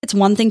It's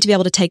one thing to be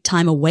able to take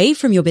time away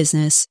from your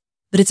business,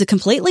 but it's a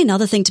completely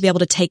another thing to be able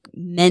to take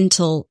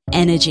mental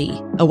energy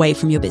away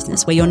from your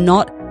business, where you're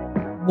not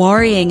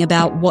worrying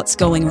about what's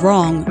going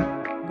wrong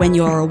when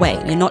you're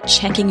away. You're not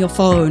checking your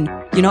phone.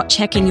 You're not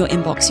checking your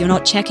inbox. You're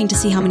not checking to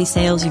see how many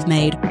sales you've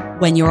made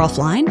when you're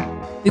offline,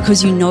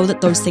 because you know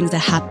that those things are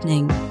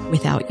happening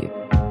without you.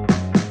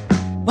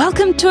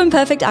 Welcome to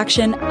Imperfect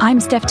Action. I'm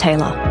Steph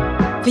Taylor.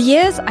 For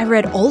years, I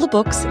read all the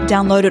books,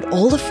 downloaded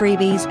all the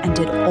freebies, and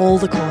did all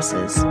the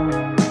courses.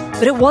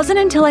 But it wasn't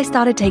until I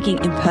started taking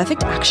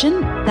imperfect action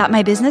that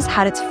my business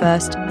had its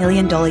first $1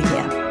 million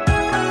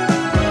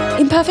year.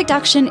 Imperfect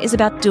action is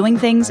about doing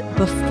things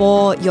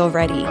before you're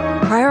ready,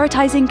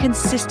 prioritizing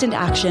consistent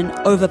action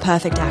over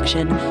perfect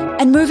action,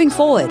 and moving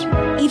forward,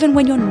 even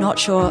when you're not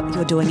sure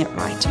you're doing it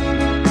right.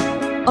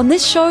 On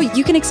this show,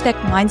 you can expect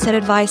mindset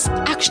advice,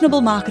 actionable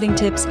marketing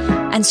tips,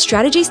 and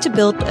strategies to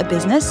build a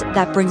business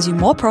that brings you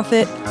more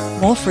profit,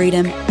 more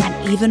freedom,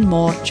 and even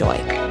more joy.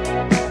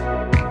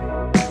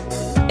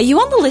 Are you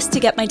on the list to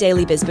get my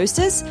daily Biz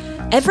Boosters?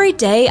 Every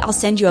day, I'll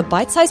send you a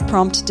bite-sized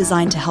prompt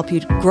designed to help you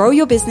grow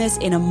your business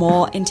in a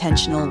more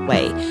intentional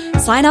way.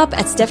 Sign up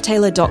at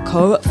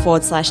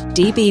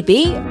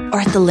stephtaylor.co/DBB or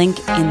at the link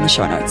in the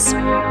show notes.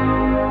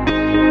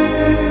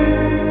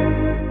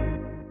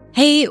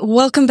 Hey,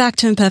 welcome back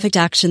to Imperfect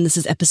Action. This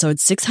is episode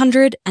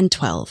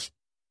 612.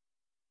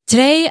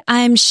 Today,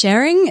 I'm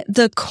sharing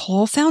the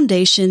core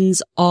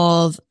foundations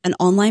of an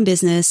online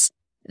business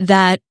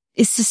that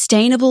is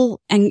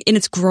sustainable and in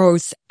its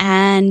growth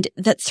and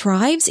that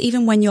thrives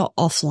even when you're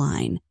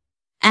offline.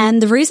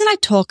 And the reason I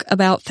talk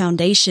about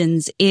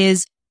foundations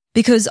is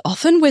because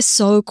often we're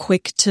so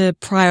quick to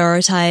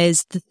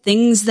prioritize the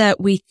things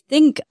that we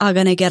think are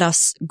going to get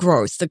us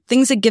growth, the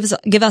things that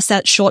give us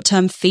that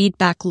short-term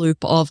feedback loop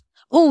of,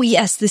 oh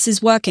yes, this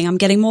is working. I'm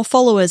getting more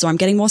followers, or I'm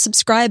getting more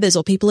subscribers,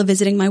 or people are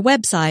visiting my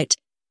website.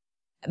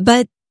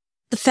 But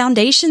the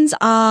foundations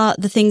are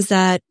the things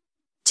that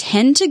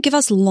tend to give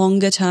us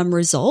longer term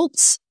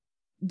results,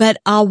 but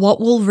are what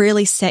will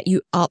really set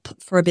you up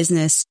for a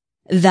business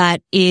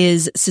that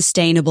is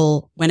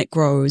sustainable when it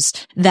grows,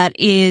 that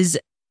is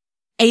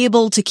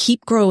able to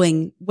keep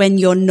growing when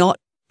you're not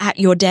at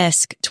your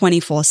desk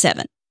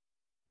 24/7.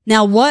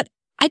 Now, what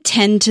I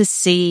tend to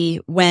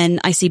see when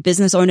I see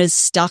business owners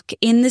stuck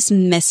in this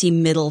messy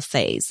middle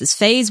phase, this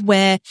phase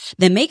where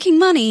they're making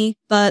money,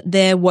 but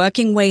they're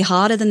working way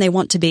harder than they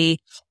want to be,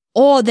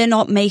 or they're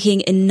not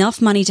making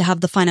enough money to have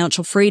the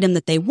financial freedom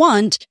that they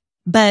want,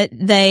 but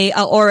they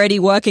are already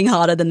working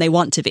harder than they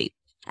want to be.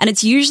 And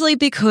it's usually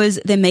because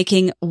they're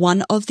making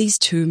one of these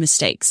two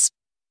mistakes.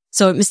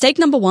 So mistake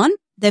number one,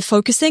 they're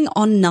focusing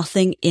on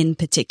nothing in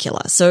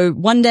particular. So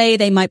one day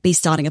they might be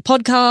starting a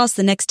podcast.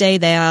 The next day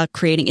they are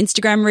creating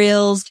Instagram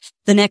reels.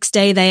 The next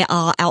day they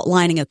are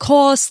outlining a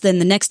course. Then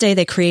the next day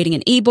they're creating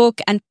an ebook.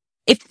 And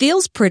it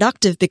feels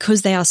productive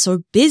because they are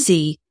so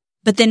busy,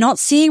 but they're not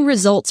seeing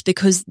results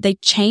because they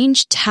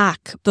change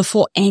tack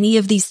before any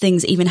of these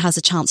things even has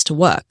a chance to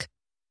work.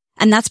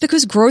 And that's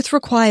because growth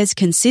requires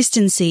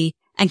consistency,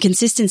 and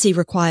consistency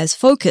requires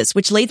focus,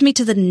 which leads me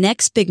to the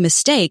next big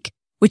mistake,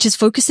 which is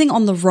focusing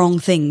on the wrong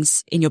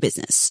things in your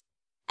business.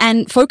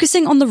 And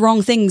focusing on the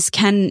wrong things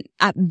can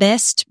at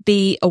best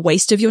be a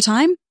waste of your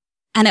time,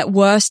 and at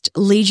worst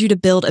lead you to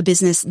build a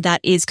business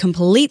that is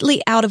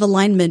completely out of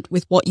alignment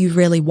with what you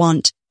really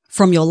want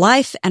from your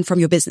life and from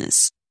your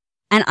business.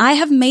 And I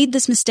have made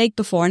this mistake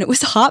before, and it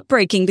was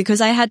heartbreaking because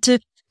I had to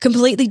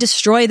completely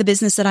destroy the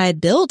business that I had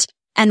built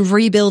and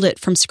rebuild it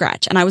from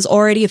scratch. And I was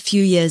already a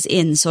few years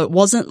in, so it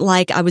wasn't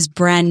like I was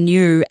brand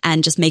new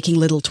and just making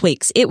little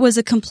tweaks. It was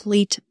a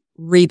complete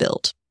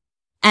rebuild.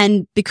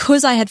 And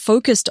because I had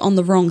focused on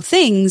the wrong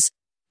things,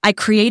 I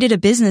created a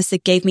business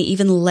that gave me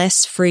even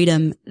less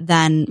freedom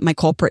than my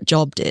corporate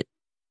job did.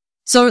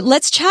 So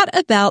let's chat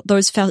about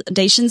those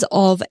foundations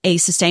of a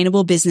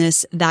sustainable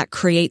business that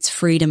creates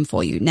freedom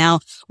for you. Now,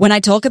 when I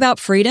talk about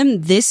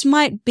freedom, this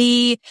might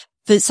be,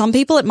 for some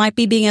people, it might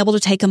be being able to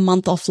take a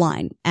month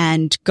offline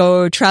and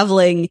go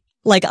traveling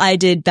like I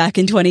did back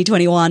in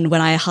 2021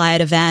 when I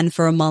hired a van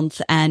for a month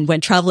and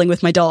went traveling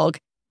with my dog.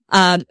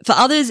 For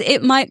others,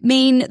 it might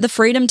mean the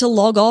freedom to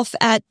log off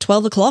at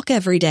 12 o'clock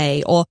every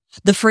day, or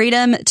the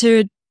freedom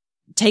to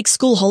take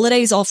school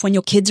holidays off when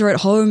your kids are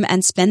at home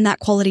and spend that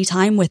quality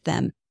time with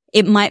them.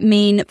 It might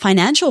mean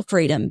financial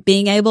freedom,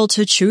 being able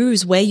to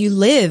choose where you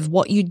live,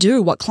 what you do,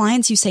 what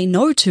clients you say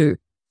no to.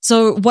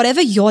 So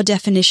whatever your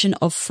definition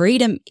of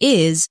freedom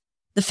is,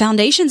 the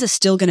foundations are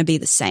still going to be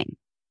the same,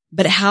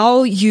 but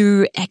how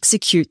you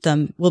execute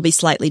them will be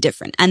slightly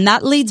different. And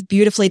that leads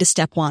beautifully to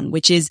step one,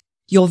 which is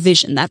your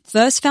vision. That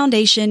first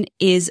foundation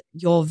is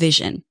your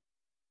vision.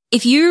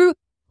 If you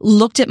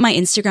looked at my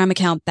Instagram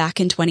account back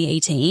in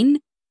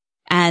 2018,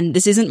 and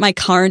this isn't my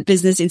current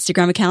business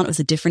Instagram account, it was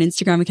a different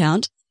Instagram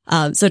account.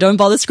 So don't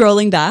bother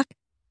scrolling back.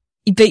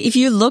 But if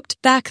you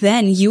looked back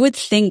then, you would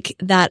think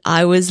that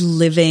I was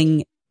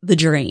living the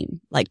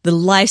dream, like the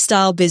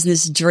lifestyle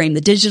business dream,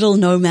 the digital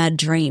nomad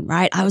dream,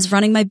 right? I was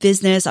running my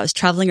business. I was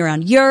traveling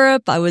around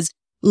Europe. I was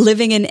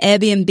living in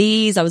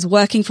Airbnbs. I was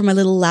working from my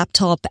little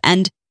laptop.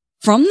 And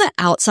from the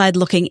outside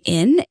looking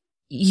in,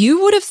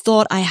 you would have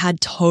thought I had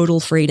total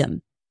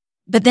freedom.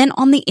 But then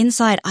on the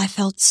inside, I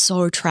felt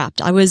so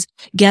trapped. I was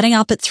getting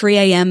up at 3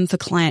 a.m. for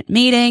client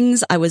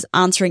meetings. I was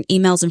answering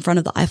emails in front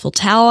of the Eiffel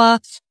Tower.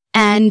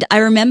 And I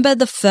remember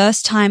the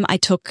first time I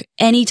took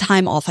any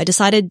time off, I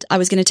decided I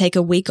was going to take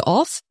a week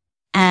off.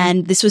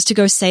 And this was to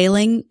go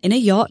sailing in a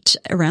yacht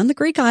around the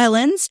Greek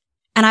islands.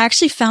 And I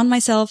actually found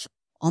myself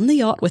on the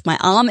yacht with my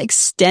arm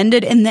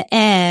extended in the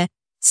air,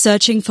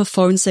 searching for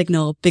phone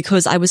signal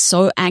because I was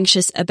so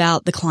anxious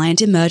about the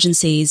client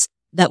emergencies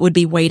that would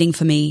be waiting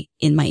for me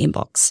in my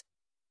inbox.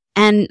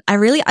 And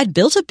I'd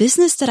built a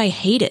business that I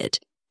hated.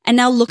 And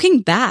now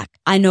looking back,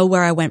 I know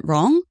where I went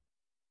wrong.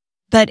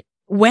 But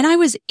when I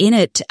was in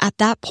it at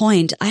that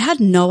point, I had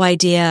no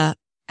idea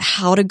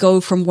how to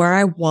go from where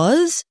I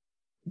was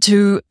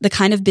to the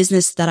kind of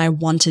business that I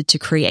wanted to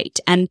create.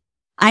 And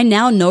I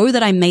now know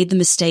that I made the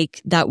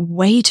mistake that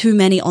way too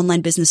many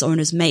online business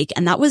owners make.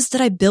 And that was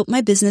that I built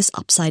my business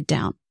upside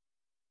down.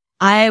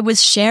 I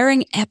was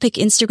sharing epic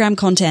Instagram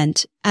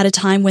content at a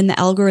time when the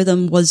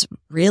algorithm was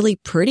really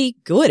pretty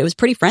good. It was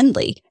pretty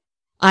friendly.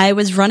 I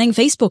was running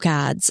Facebook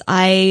ads.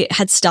 I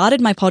had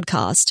started my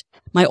podcast.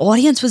 My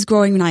audience was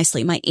growing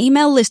nicely. My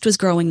email list was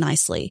growing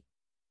nicely.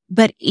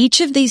 But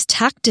each of these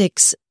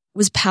tactics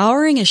was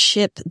powering a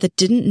ship that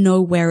didn't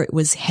know where it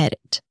was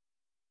headed.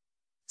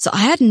 So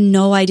I had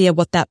no idea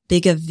what that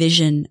bigger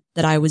vision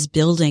that I was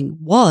building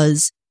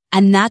was.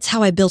 And that's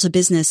how I built a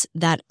business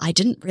that I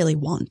didn't really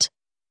want.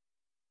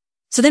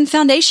 So then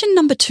foundation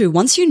number 2,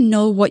 once you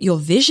know what your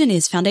vision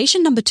is,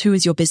 foundation number 2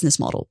 is your business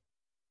model.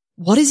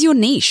 What is your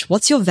niche?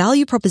 What's your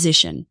value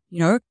proposition?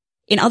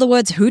 In other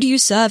words, who do you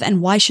serve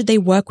and why should they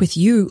work with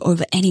you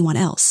over anyone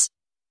else?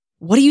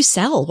 What do you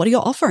sell? What are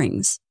your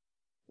offerings?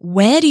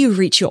 Where do you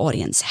reach your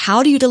audience?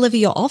 How do you deliver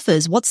your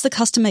offers? What's the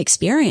customer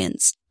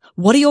experience?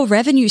 What are your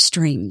revenue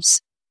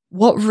streams?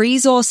 What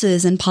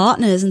resources and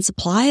partners and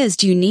suppliers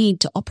do you need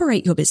to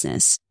operate your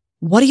business?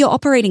 What are your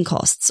operating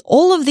costs?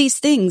 All of these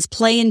things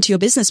play into your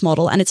business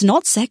model, and it's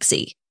not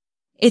sexy.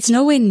 It's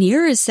nowhere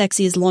near as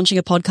sexy as launching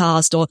a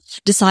podcast or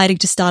deciding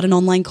to start an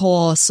online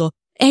course or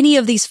any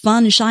of these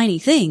fun, shiny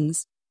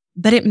things.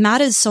 But it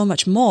matters so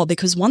much more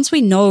because once we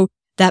know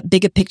that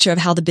bigger picture of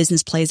how the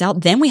business plays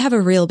out, then we have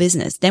a real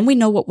business. Then we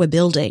know what we're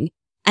building.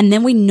 And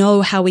then we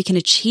know how we can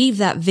achieve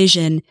that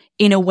vision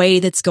in a way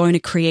that's going to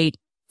create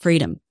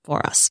freedom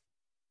for us.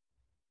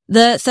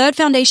 The third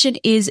foundation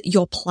is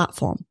your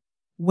platform.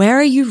 Where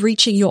are you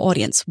reaching your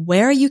audience?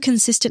 Where are you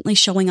consistently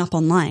showing up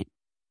online?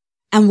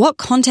 And what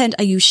content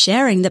are you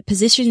sharing that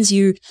positions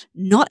you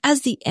not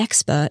as the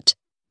expert,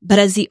 but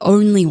as the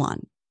only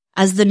one,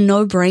 as the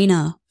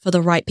no-brainer for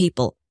the right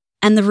people?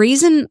 And the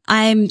reason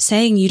I'm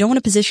saying you don't want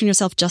to position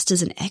yourself just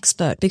as an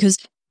expert, because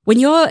when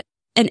you're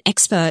an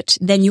expert,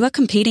 then you are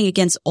competing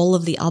against all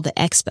of the other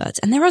experts.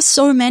 And there are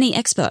so many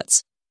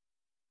experts,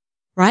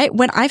 right?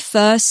 When I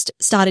first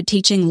started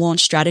teaching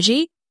launch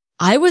strategy,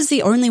 I was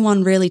the only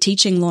one really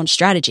teaching launch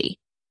strategy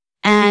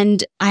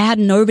and I had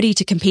nobody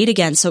to compete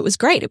against. So it was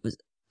great.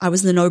 I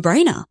was the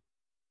no-brainer.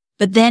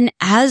 But then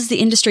as the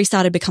industry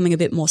started becoming a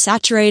bit more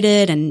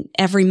saturated and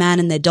every man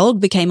and their dog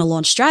became a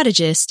launch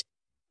strategist,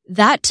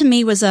 that to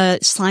me was a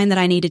sign that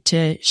I needed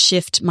to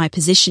shift my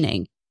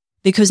positioning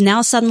because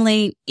now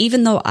suddenly,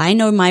 even though I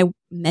know my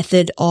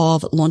method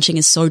of launching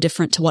is so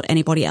different to what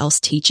anybody else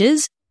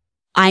teaches,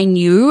 I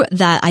knew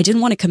that I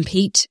didn't want to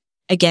compete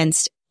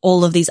against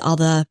all of these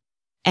other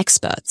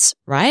experts,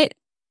 right?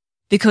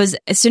 Because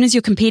as soon as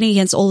you're competing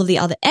against all of the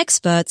other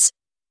experts,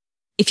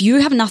 if you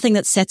have nothing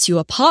that sets you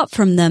apart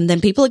from them,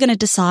 then people are going to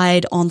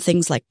decide on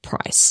things like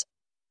price.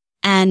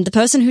 And the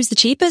person who's the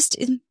cheapest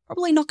is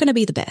probably not going to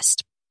be the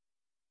best.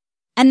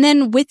 And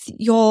then with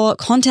your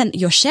content that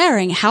you're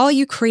sharing, how are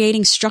you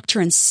creating structure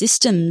and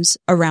systems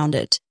around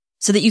it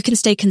so that you can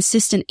stay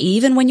consistent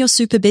even when you're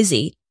super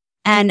busy?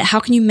 And how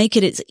can you make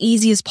it as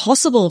easy as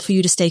possible for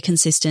you to stay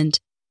consistent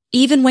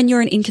even when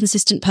you're an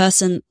inconsistent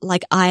person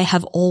like I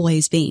have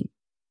always been?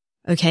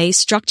 Okay,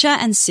 structure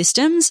and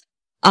systems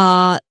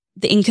are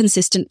the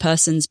inconsistent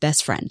person's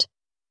best friend.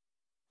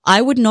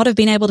 I would not have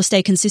been able to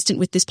stay consistent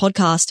with this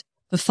podcast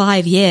for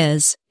 5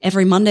 years,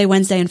 every Monday,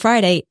 Wednesday, and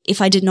Friday,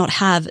 if I did not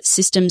have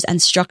systems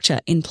and structure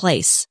in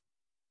place.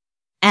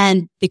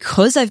 And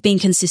because I've been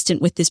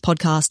consistent with this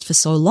podcast for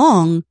so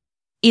long,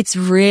 it's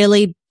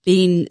really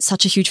been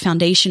such a huge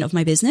foundation of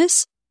my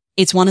business.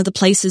 It's one of the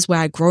places where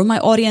I grow my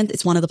audience.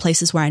 It's one of the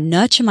places where I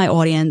nurture my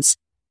audience.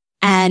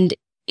 And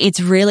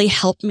it's really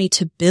helped me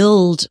to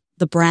build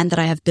the brand that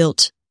I have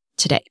built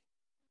today.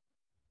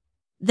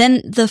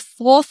 Then the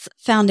fourth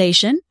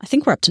foundation, I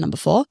think we're up to number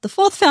 4. The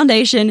fourth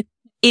foundation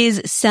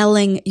is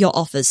selling your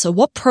offers. So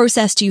what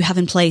process do you have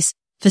in place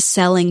for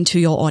selling to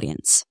your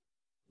audience?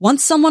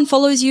 Once someone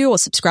follows you or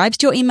subscribes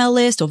to your email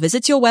list or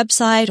visits your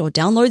website or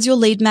downloads your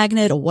lead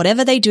magnet or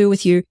whatever they do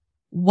with you,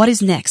 what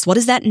is next? What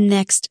is that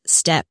next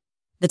step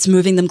that's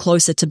moving them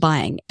closer to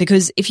buying?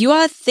 Because if you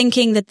are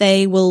thinking that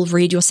they will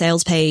read your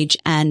sales page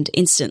and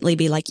instantly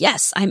be like,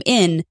 yes, I'm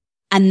in,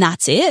 and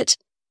that's it,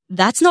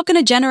 that's not going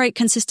to generate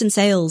consistent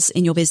sales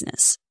in your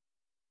business.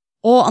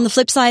 Or on the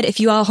flip side, if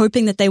you are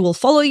hoping that they will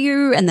follow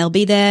you and they'll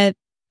be there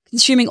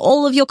consuming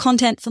all of your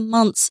content for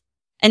months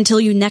until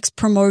you next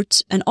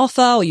promote an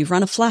offer or you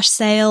run a flash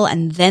sale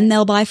and then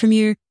they'll buy from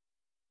you,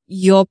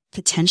 you're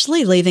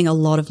potentially leaving a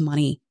lot of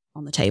money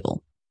on the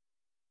table.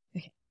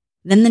 Okay.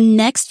 Then the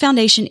next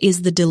foundation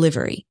is the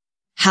delivery.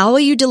 How are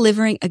you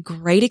delivering a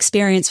great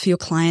experience for your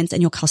clients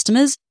and your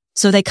customers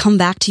so they come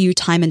back to you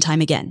time and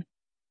time again?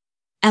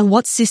 And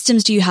what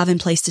systems do you have in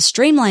place to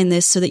streamline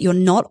this so that you're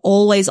not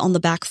always on the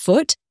back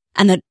foot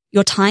and that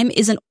your time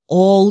isn't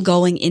all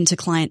going into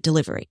client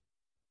delivery?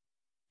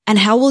 And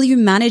how will you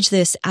manage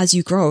this as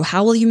you grow?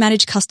 How will you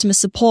manage customer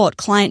support,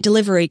 client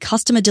delivery,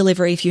 customer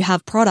delivery if you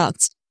have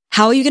products?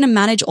 How are you going to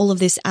manage all of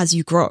this as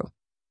you grow?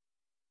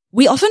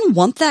 We often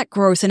want that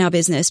growth in our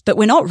business, but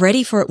we're not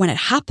ready for it when it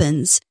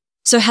happens.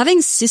 So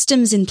having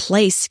systems in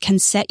place can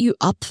set you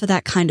up for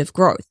that kind of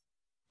growth.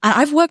 And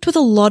I've worked with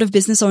a lot of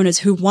business owners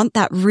who want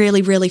that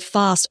really, really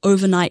fast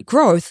overnight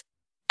growth.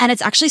 And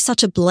it's actually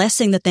such a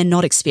blessing that they're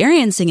not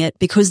experiencing it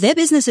because their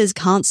businesses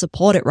can't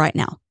support it right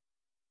now.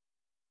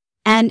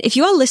 And if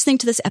you are listening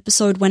to this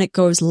episode when it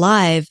goes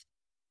live,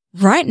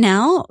 right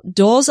now,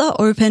 doors are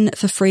open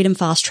for Freedom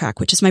Fast Track,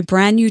 which is my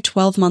brand new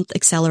 12-month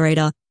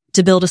accelerator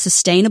to build a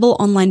sustainable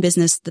online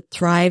business that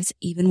thrives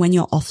even when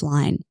you're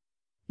offline.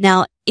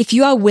 Now, if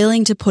you are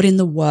willing to put in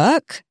the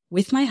work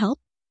with my help,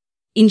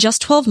 in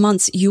just 12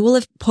 months, you will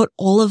have put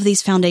all of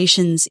these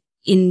foundations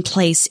in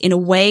place in a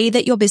way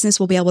that your business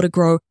will be able to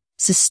grow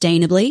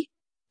sustainably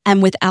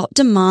and without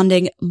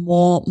demanding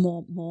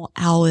more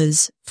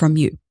hours from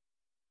you.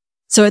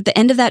 So at the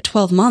end of that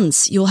 12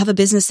 months, you'll have a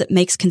business that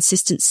makes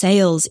consistent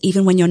sales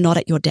even when you're not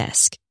at your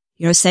desk.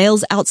 You know,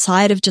 sales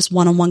outside of just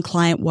one-on-one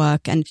client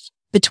work and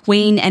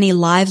between any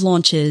live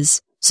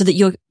launches so that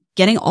you're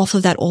getting off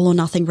of that all or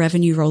nothing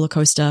revenue roller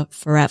coaster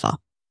forever.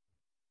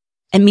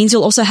 It means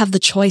you'll also have the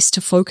choice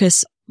to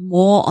focus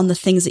more on the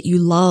things that you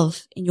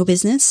love in your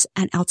business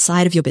and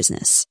outside of your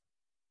business.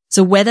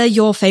 So whether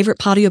your favorite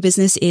part of your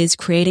business is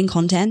creating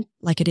content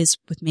like it is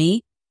with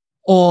me,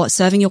 or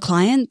serving your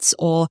clients,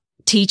 or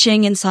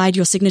teaching inside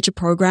your signature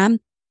program,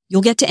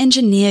 you'll get to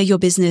engineer your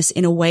business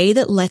in a way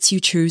that lets you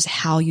choose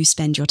how you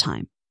spend your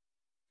time.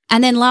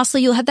 And then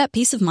lastly, you'll have that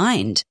peace of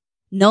mind,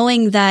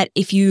 knowing that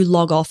if you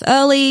log off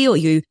early or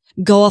you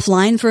go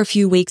offline for a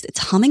few weeks, it's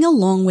humming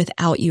along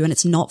without you and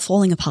it's not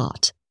falling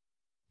apart.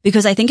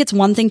 Because I think it's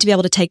one thing to be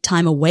able to take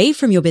time away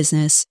from your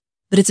business,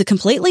 but it's a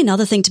completely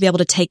another thing to be able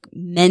to take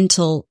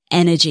mental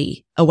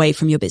energy away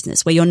from your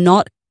business where you're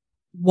not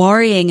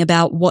worrying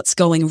about what's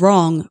going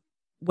wrong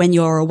when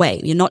you're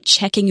away. You're not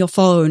checking your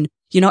phone.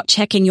 You're not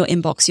checking your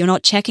inbox. You're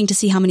not checking to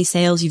see how many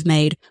sales you've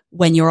made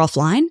when you're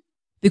offline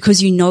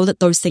because you know that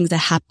those things are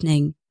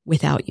happening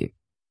without you.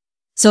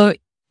 So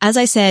as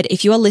I said,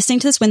 if you are listening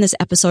to this when this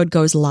episode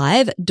goes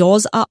live,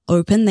 doors are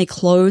open. They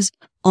close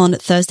on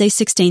Thursday,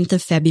 16th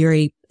of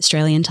February,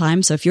 Australian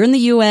time. So if you're in the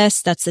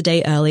US, that's the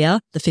day earlier,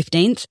 the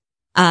 15th.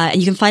 And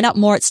you can find out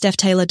more at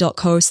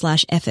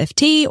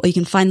stephtayler.co/FFT, or you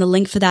can find the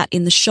link for that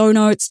in the show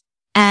notes.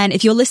 And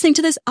if you're listening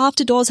to this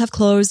after doors have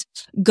closed,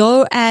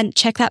 go and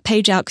check that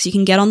page out because you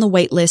can get on the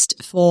wait list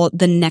for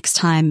the next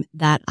time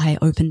that I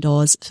open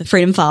doors for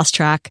Freedom Fast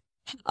Track.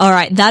 All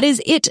right. That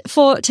is it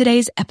for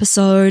today's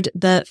episode.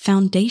 The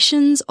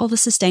foundations of a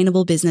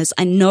sustainable business.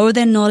 I know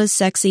they're not as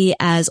sexy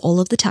as all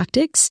of the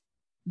tactics,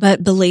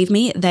 but believe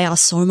me, they are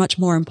so much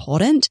more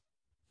important.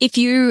 If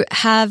you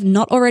have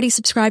not already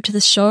subscribed to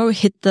the show,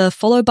 hit the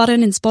follow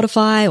button in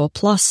Spotify or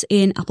plus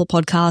in Apple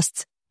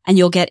Podcasts, and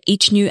you'll get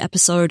each new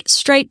episode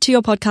straight to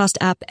your podcast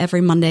app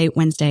every Monday,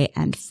 Wednesday,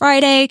 and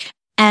Friday.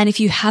 And if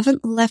you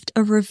haven't left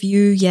a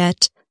review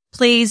yet,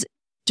 please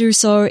do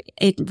so.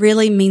 It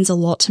really means a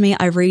lot to me.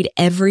 I read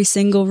every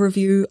single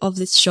review of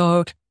this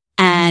show.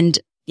 And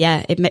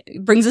yeah,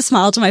 it brings a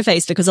smile to my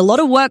face because a lot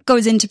of work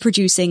goes into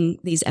producing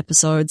these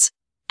episodes.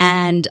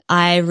 And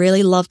I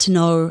really love to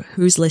know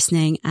who's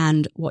listening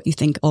and what you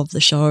think of the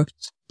show.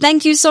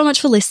 Thank you so much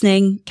for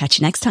listening. Catch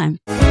you next time.